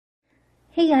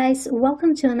Hey guys,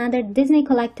 welcome to another Disney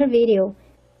Collector video.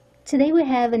 Today we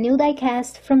have a new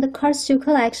diecast from the Cars 2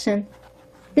 collection.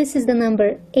 This is the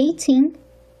number 18,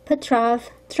 Petrov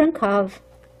Trunkov.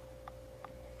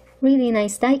 Really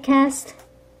nice diecast.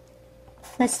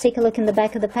 Let's take a look in the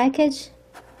back of the package.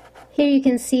 Here you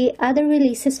can see other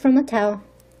releases from Mattel.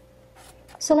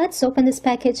 So let's open this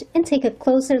package and take a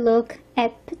closer look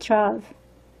at Petrov.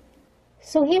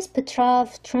 So here's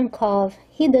Petrov Trunkov.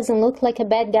 He doesn't look like a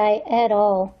bad guy at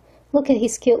all. Look at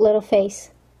his cute little face.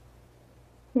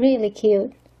 Really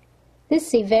cute. This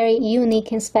is a very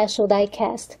unique and special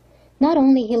diecast. Not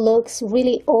only he looks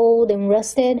really old and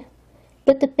rusted,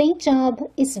 but the paint job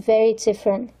is very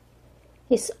different.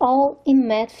 It's all in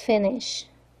matte finish.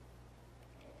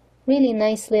 Really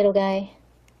nice little guy.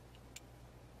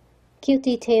 Cute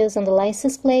details on the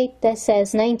license plate that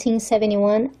says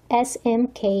 1971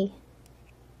 SMK.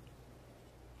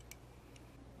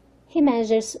 He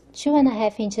measures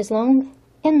 2.5 inches long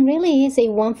and really is a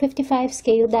 1/55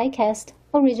 scale diecast,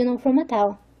 original from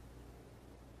Mattel.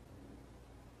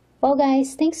 Well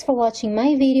guys, thanks for watching my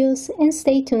videos and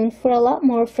stay tuned for a lot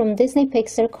more from Disney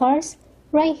Pixar Cars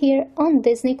right here on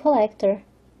Disney Collector.